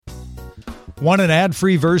Want an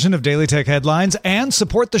ad-free version of Daily Tech Headlines and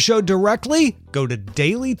support the show directly? Go to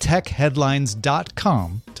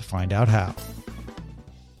dailytechheadlines.com to find out how.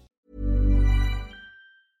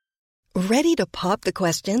 Ready to pop the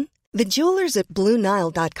question? The jewelers at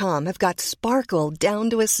BlueNile.com have got sparkle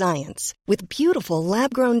down to a science with beautiful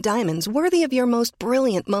lab-grown diamonds worthy of your most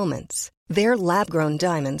brilliant moments. Their lab-grown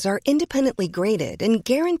diamonds are independently graded and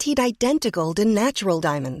guaranteed identical to natural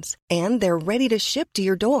diamonds, and they're ready to ship to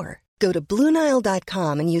your door. Go to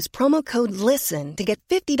BlueNile.com and use promo code LISTEN to get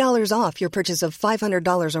 $50 off your purchase of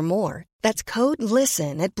 $500 or more. That's code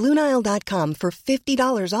LISTEN at BlueNile.com for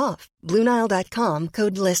 $50 off. BlueNile.com,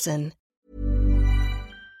 code LISTEN.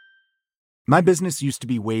 My business used to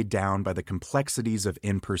be weighed down by the complexities of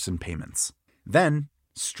in-person payments. Then,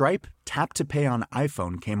 Stripe Tap to Pay on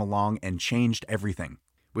iPhone came along and changed everything.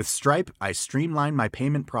 With Stripe, I streamlined my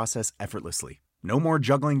payment process effortlessly. No more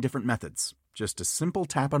juggling different methods. Just a simple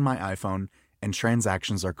tap on my iPhone and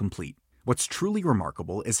transactions are complete. What's truly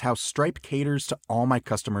remarkable is how Stripe caters to all my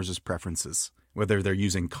customers' preferences. Whether they're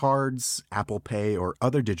using cards, Apple Pay, or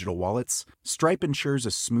other digital wallets, Stripe ensures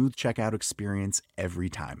a smooth checkout experience every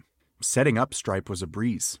time. Setting up Stripe was a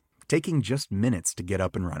breeze, taking just minutes to get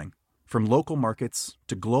up and running. From local markets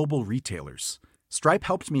to global retailers, Stripe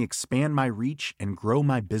helped me expand my reach and grow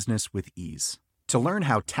my business with ease. To learn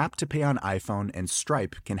how Tap to Pay on iPhone and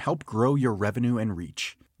Stripe can help grow your revenue and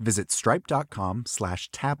reach, visit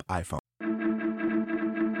stripe.com/tapiphone.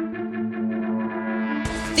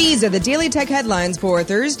 These are the Daily Tech Headlines for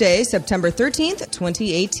Thursday, September 13th,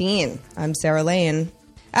 2018. I'm Sarah Lane.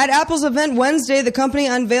 At Apple's event Wednesday, the company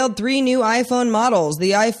unveiled 3 new iPhone models,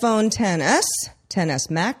 the iPhone XS, XS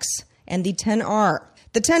Max, and the XR.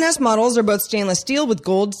 The XS models are both stainless steel with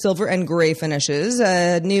gold, silver, and gray finishes,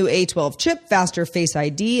 a new A12 chip, faster Face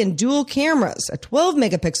ID, and dual cameras, a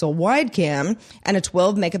 12-megapixel wide cam and a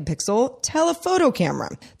 12-megapixel telephoto camera.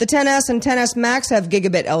 The XS and XS Max have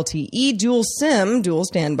gigabit LTE, dual SIM, dual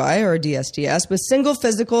standby, or DSDS, with single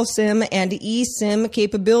physical SIM and eSIM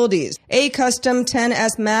capabilities. A custom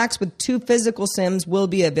XS Max with 2 physical SIMs will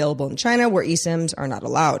be available in China, where eSIMs are not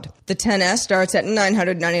allowed. The XS starts at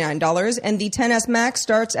 $999, and the XS Max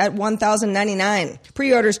starts at $1,099.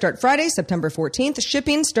 Pre-orders start Friday, September 14th.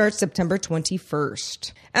 Shipping starts September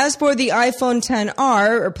 21st. As for the iPhone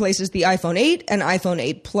XR, it replaces the iPhone 8 and iPhone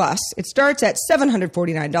 8 Plus. It starts at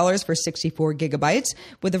 $749 for 64 gigabytes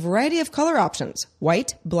with a variety of color options: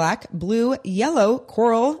 white, black, blue, yellow,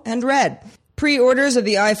 coral, and red. Pre-orders of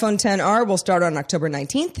the iPhone XR will start on October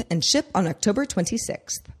 19th and ship on October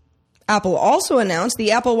 26th. Apple also announced the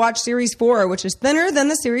Apple Watch Series 4, which is thinner than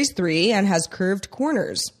the Series 3 and has curved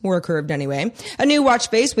corners. More curved anyway. A new watch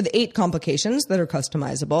face with 8 complications that are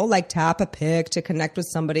customizable, like tap a pic to connect with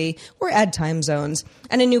somebody or add time zones.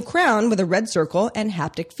 And a new crown with a red circle and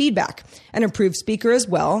haptic feedback. An improved speaker as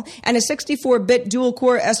well. And a 64-bit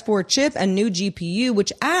dual-core S4 chip and new GPU,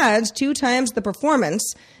 which adds 2 times the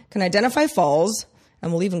performance, can identify falls,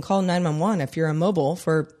 and will even call 911 if you're immobile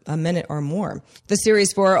for a minute or more. The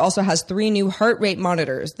Series 4 also has 3 new heart rate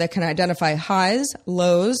monitors that can identify highs,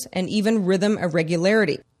 lows, and even rhythm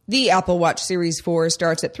irregularity. The Apple Watch Series 4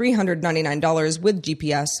 starts at $399 with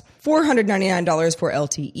GPS, $499 for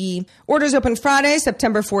LTE. Orders open Friday,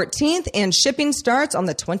 September 14th, and shipping starts on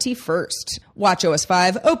the 21st. WatchOS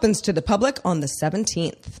 5 opens to the public on the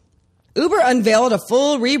 17th. Uber unveiled a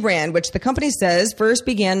full rebrand, which the company says first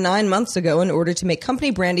began 9 months ago in order to make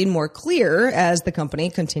company branding more clear as the company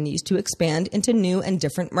continues to expand into new and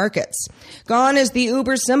different markets. Gone is the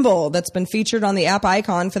Uber symbol that's been featured on the app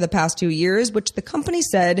icon for the past 2 years, which the company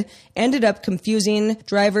said ended up confusing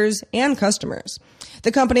drivers and customers.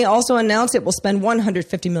 The company also announced it will spend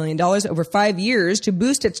 $150 million over 5 years to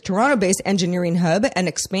boost its Toronto-based engineering hub and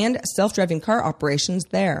expand self-driving car operations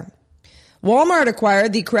there. Walmart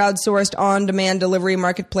acquired the crowdsourced on-demand delivery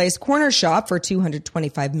marketplace Cornershop for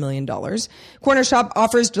 $225 million. Cornershop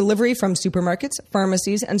offers delivery from supermarkets,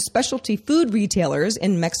 pharmacies, and specialty food retailers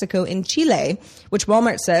in Mexico and Chile, which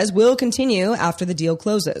Walmart says will continue after the deal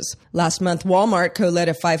closes. Last month, Walmart co-led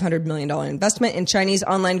a $500 million investment in Chinese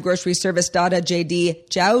online grocery service data JD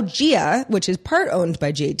Zhaojia, which is part owned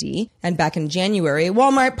by JD. And back in January,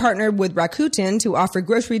 Walmart partnered with Rakuten to offer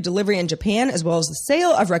grocery delivery in Japan, as well as the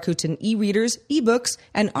sale of Rakuten e-readers, e-books,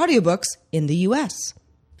 and audiobooks in the U.S.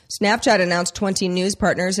 Snapchat announced 20 news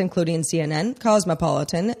partners, including CNN,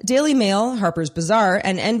 Cosmopolitan, Daily Mail, Harper's Bazaar,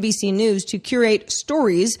 and NBC News, to curate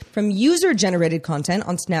stories from user-generated content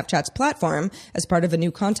on Snapchat's platform as part of a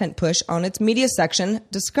new content push on its media section,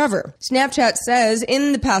 Discover. Snapchat says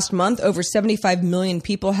in the past month, over 75 million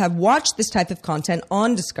people have watched this type of content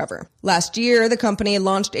on Discover. Last year, the company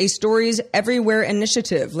launched a Stories Everywhere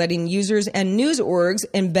initiative, letting users and news orgs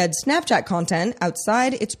embed Snapchat content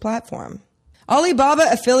outside its platform. Alibaba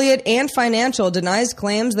affiliate Ant Financial denies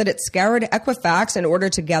claims that it scoured Equifax in order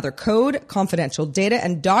to gather code, confidential data,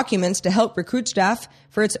 and documents to help recruit staff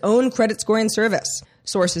for its own credit scoring service.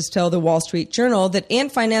 Sources tell the Wall Street Journal that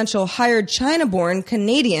Ant Financial hired China-born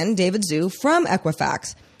Canadian David Zhu from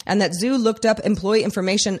Equifax, and that Zhu looked up employee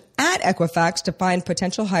information at Equifax to find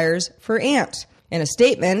potential hires for Ant. In a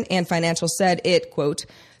statement, Ant Financial said it, quote,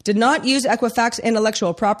 did not use Equifax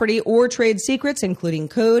intellectual property or trade secrets, including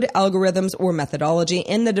code, algorithms, or methodology,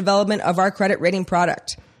 in the development of our credit rating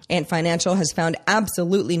product. Ant Financial has found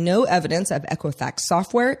absolutely no evidence of Equifax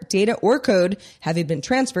software, data, or code having been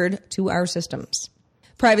transferred to our systems.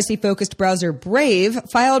 Privacy-focused browser Brave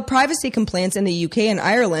filed privacy complaints in the UK and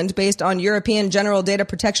Ireland based on European General Data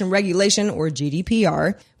Protection Regulation, or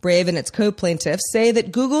GDPR. Brave and its co-plaintiffs say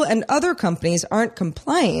that Google and other companies aren't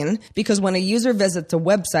complying because when a user visits a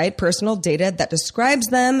website, personal data that describes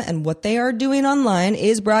them and what they are doing online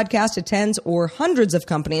is broadcast to tens or hundreds of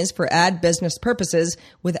companies for ad business purposes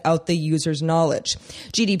without the user's knowledge.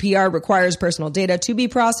 GDPR requires personal data to be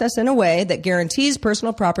processed in a way that guarantees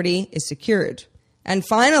personal property is secured. And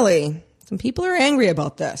finally, some people are angry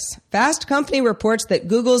about this. Fast Company reports that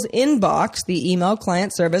Google's Inbox, the email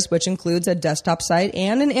client service which includes a desktop site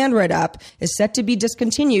and an Android app, is set to be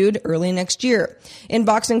discontinued early next year.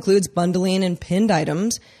 Inbox includes bundling and pinned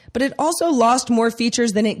items, but it also lost more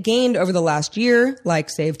features than it gained over the last year,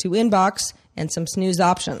 like Save to Inbox and some snooze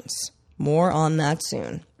options. More on that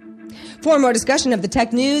soon. For more discussion of the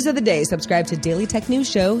tech news of the day, subscribe to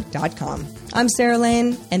dailytechnewsshow.com. I'm Sarah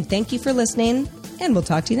Lane, and thank you for listening, and we'll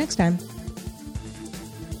talk to you next time.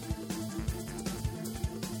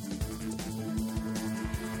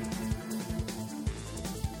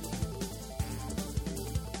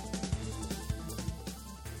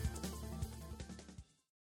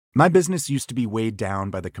 My business used to be weighed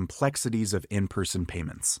down by the complexities of in-person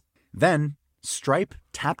payments. Then, Stripe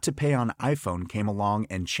Tap to Pay on iPhone came along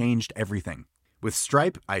and changed everything. With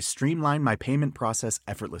Stripe, I streamlined my payment process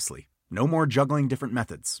effortlessly. No more juggling different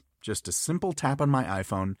methods. Just a simple tap on my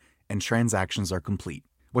iPhone and transactions are complete.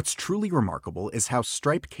 What's truly remarkable is how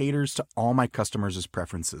Stripe caters to all my customers'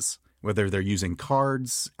 preferences. Whether they're using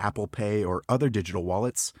cards, Apple Pay, or other digital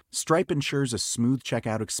wallets, Stripe ensures a smooth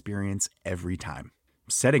checkout experience every time.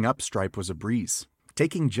 Setting up Stripe was a breeze,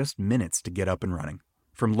 taking just minutes to get up and running.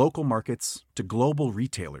 From local markets to global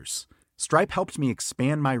retailers, Stripe helped me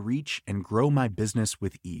expand my reach and grow my business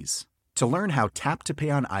with ease. To learn how Tap to Pay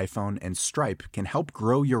on iPhone and Stripe can help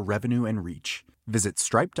grow your revenue and reach, visit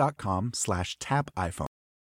stripe.com/tapiphone.